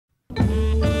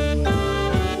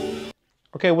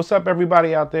Okay, what's up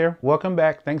everybody out there? Welcome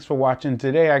back. Thanks for watching.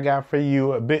 Today I got for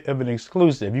you a bit of an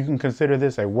exclusive. You can consider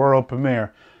this a world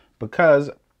premiere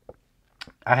because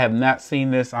I have not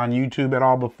seen this on YouTube at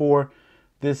all before.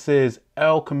 This is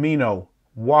ElCamino,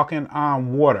 Walking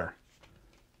on Water.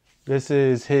 This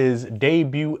is his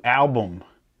debut album,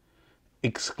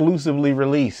 exclusively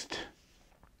released.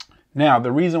 Now,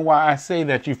 the reason why I say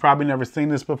that you've probably never seen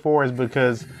this before is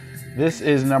because this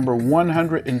is number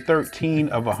 113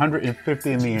 of 150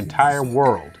 in the entire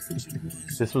world.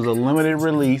 This was a limited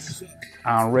release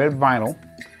on red vinyl.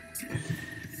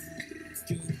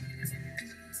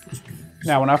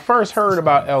 Now, when I first heard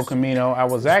about ElCamino, I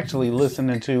was actually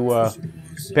listening to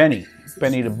Benny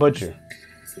the Butcher.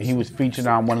 He was featured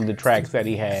on one of the tracks that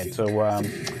he had. So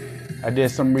I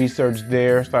did some research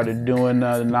there, started doing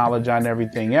the knowledge on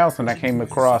everything else, and I came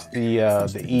across the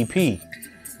EP.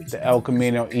 The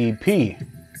ElCamino EP.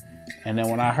 And then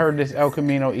when I heard this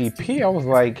ElCamino EP, I was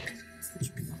like,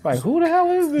 who the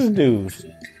hell is this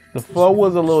dude? The flow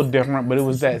was a little different, but it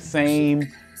was that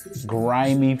same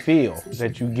grimy feel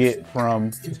that you get from,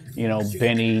 you know,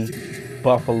 Benny,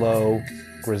 Buffalo,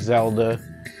 Griselda,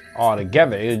 all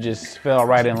together. It just fell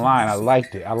right in line. I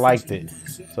liked it.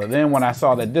 So then when I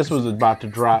saw that this was about to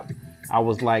drop, I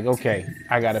was like, okay,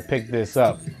 I gotta pick this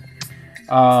up.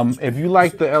 If you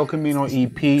like the ElCamino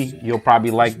EP, you'll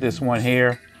probably like this one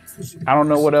here. I don't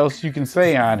know what else you can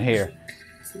say on here.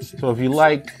 So if you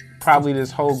like probably this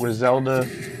whole Griselda,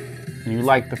 and you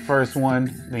like the first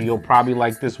one, then you'll probably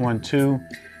like this one too.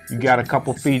 You got a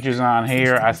couple features on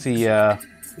here. I see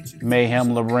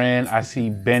Meyhem Lauren. I see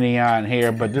Benny on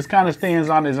here, but this kind of stands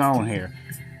on his own here.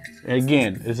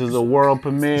 Again, this is a world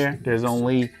premiere. There's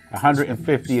only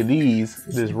 150 of these,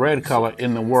 this red color,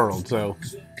 in the world. So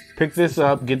pick this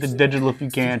up, get the digital if you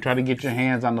can, try to get your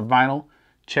hands on the vinyl.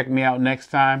 Check me out next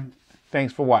time.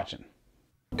 Thanks for watching.